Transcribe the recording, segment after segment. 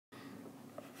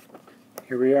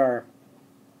Here we are.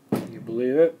 Can you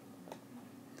believe it?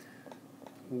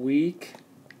 Week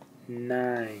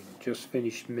 9. Just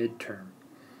finished midterm.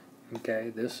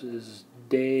 Okay, this is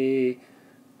day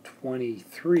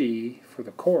 23 for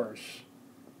the course.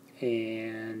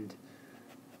 And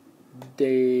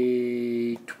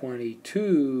day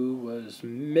 22 was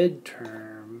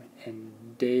midterm,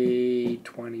 and day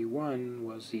 21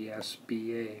 was the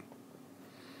SBA.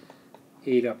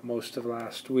 Ate up most of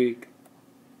last week.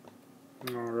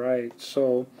 Alright,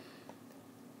 so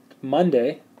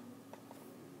Monday,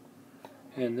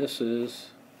 and this is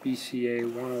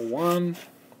BCA-101,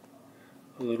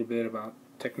 a little bit about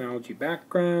technology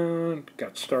background,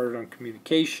 got started on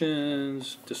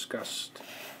communications, discussed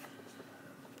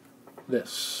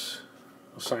this,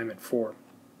 assignment 4.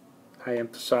 I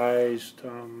emphasized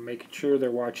making sure they're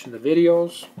watching the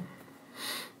videos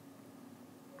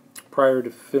prior to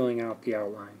filling out the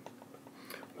outline.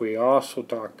 We also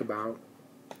talked about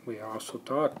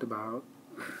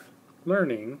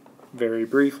learning, very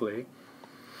briefly,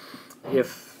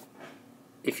 if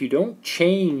you don't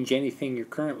change anything you're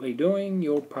currently doing,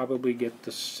 you'll probably get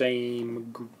the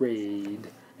same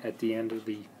grade at the end of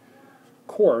the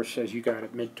course as you got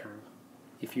at midterm.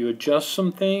 If you adjust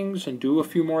some things and do a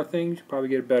few more things, you probably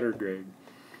get a better grade.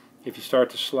 If you start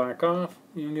to slack off,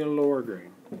 you'll get a lower grade.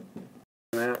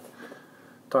 That,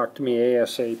 talk to me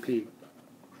ASAP.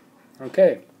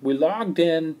 Okay, we logged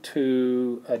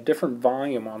into a different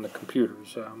volume on the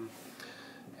computers.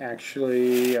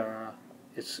 Actually,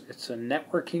 it's a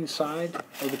networking side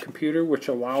of the computer, which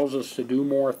allows us to do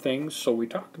more things. So we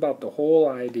talked about the whole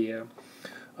idea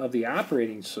of the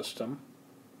operating system.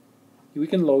 We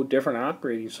can load different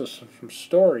operating systems from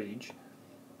storage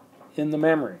in the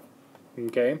memory.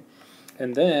 Okay,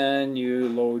 and then you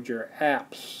load your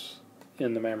apps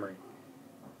in the memory,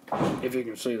 if you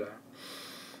can see that.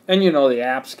 And you know, the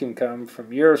apps can come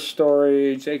from your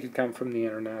storage, they could come from the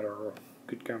internet, or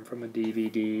could come from a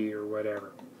DVD or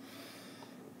whatever.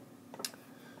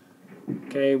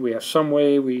 Okay, we have some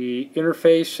way we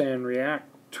interface and react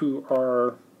to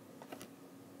our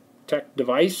tech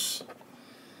device.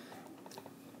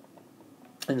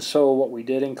 And so what we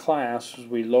did in class is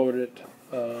we loaded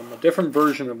a different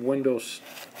version of Windows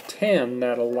 10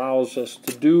 that allows us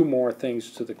to do more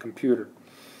things to the computer,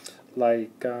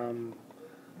 like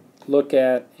look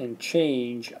at and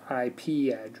change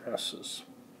IP addresses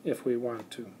if we want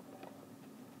to.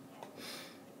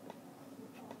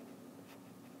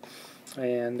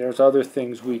 And there's other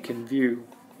things we can view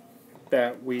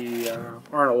that we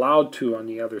aren't allowed to on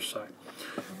the other side.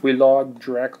 We log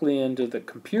directly into the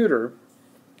computer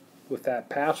with that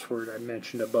password I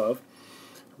mentioned above,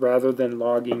 rather than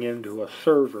logging into a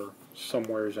server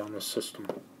somewhere on the system.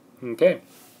 Okay,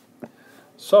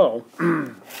 so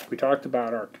we talked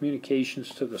about our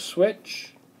communications to the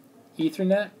switch,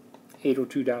 Ethernet,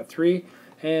 802.3,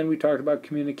 and we talked about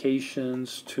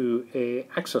communications to a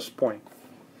access point,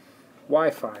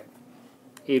 Wi-Fi,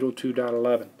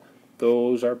 802.11.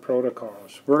 Those are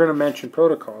protocols. We're going to mention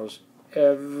protocols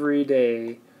every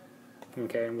day.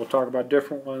 Okay, and we'll talk about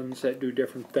different ones that do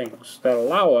different things that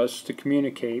allow us to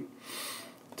communicate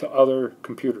to other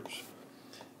computers.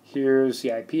 Here's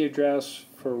the IP address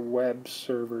for web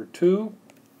server 2.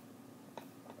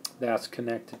 That's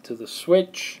connected to the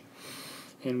switch,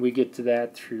 and we get to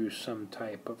that through some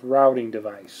type of routing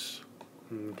device.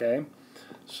 Okay,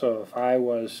 so if I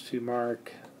was to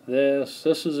mark this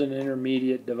is an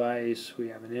intermediate device. We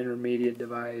have an intermediate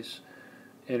device,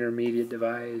 intermediate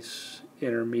device,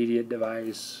 intermediate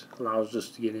device, allows us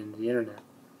to get into the internet.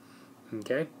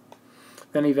 Okay,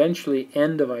 then eventually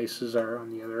end devices are on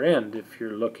the other end if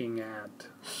you're looking at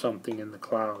something in the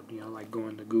cloud, you know, like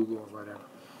going to Google or whatever.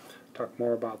 Talk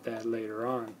more about that later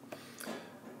on.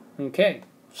 Okay,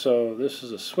 so this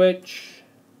is a switch,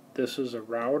 this is a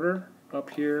router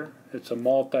up here. It's a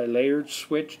multi-layered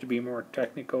switch, to be more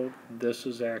technical. This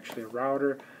is actually a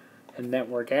router, and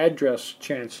network address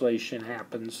translation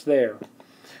happens there.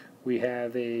 We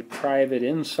have a private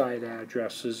inside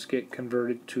addresses get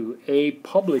converted to a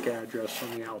public address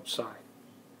on the outside.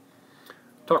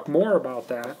 Talk more about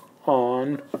that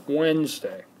on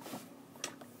Wednesday.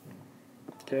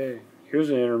 Okay, here's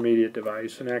an intermediate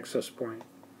device, an access point.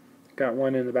 Got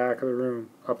one in the back of the room,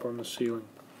 up on the ceiling.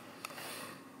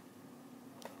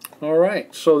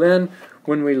 Alright, so then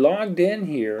when we logged in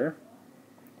here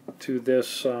to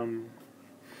this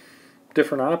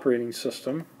different operating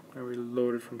system that we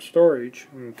loaded from storage,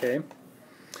 okay,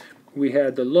 we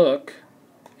had to look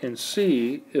and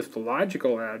see if the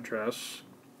logical address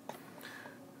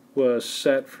was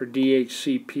set for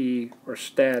DHCP or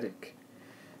static.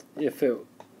 If it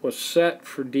was set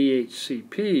for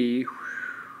DHCP,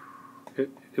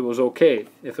 it was okay.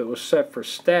 If it was set for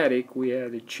static, we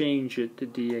had to change it to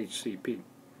DHCP.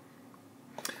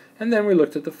 And then we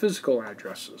looked at the physical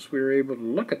addresses. We were able to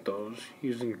look at those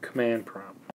using a command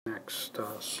prompt. Next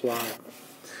slide.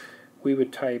 We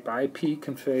would type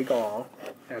ipconfig all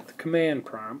at the command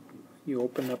prompt. You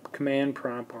open up command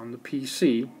prompt on the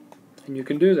PC, and you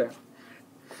can do that.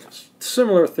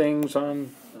 Similar things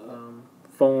on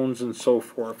phones and so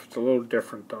forth. It's a little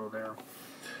different though there.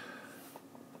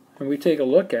 And we take a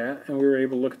look at, and we were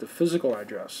able to look at the physical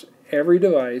address. Every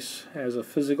device has a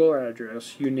physical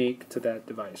address unique to that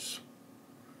device.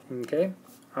 Okay?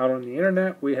 Out on the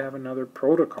internet, we have another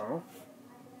protocol,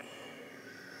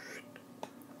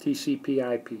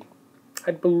 TCP/IP.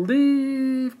 I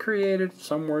believe created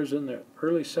somewhere in the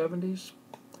early 70s,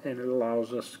 and it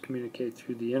allows us to communicate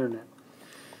through the internet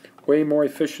way more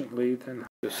efficiently than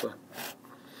this.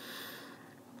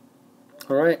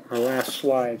 Alright, my last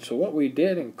slide. So what we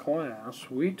did in class,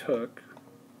 we took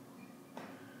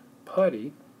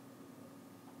PuTTY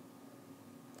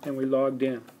and we logged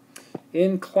in.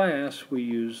 In class, we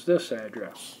used this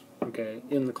address, okay,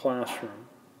 in the classroom.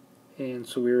 And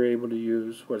so we were able to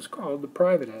use what is called the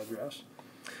private address.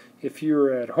 If you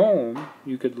were at home,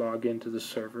 you could log into the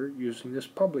server using this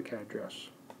public address.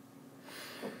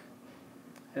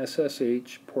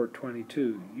 SSH port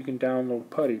 22. You can download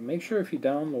PuTTY. Make sure if you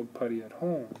download PuTTY at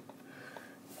home,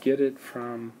 get it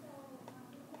from,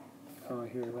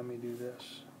 here, let me do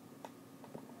this.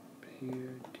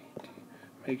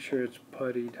 Make sure it's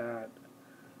putty.org.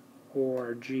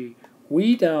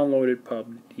 We downloaded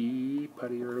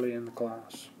PuTTY early in the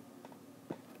class.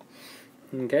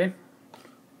 Okay?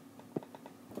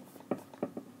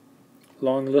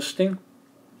 Long listing.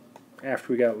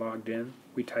 After we got logged in,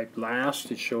 we typed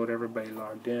last. It showed everybody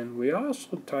logged in. We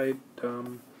also typed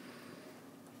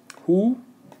who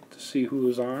to see who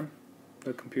was on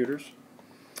the computers.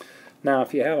 Now,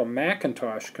 if you have a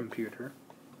Macintosh computer,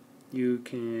 you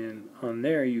can, on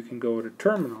there, you can go to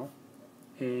terminal,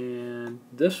 and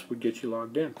this would get you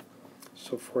logged in.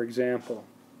 So, for example,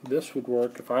 this would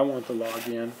work if I want to log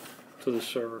in to the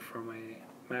server from a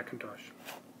Macintosh.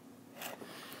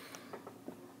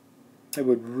 It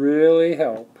would really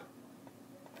help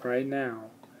right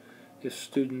now if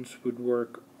students would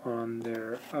work on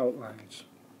their outlines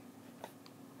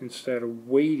instead of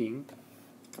waiting.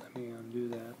 Let me undo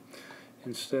that.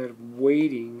 Instead of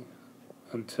waiting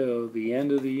until the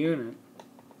end of the unit,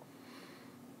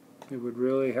 it would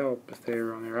really help if they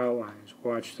were on their outlines.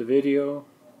 Watch the video,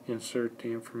 insert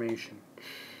the information.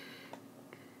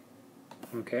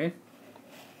 Okay?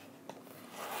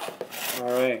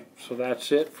 Alright, so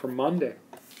that's it for Monday.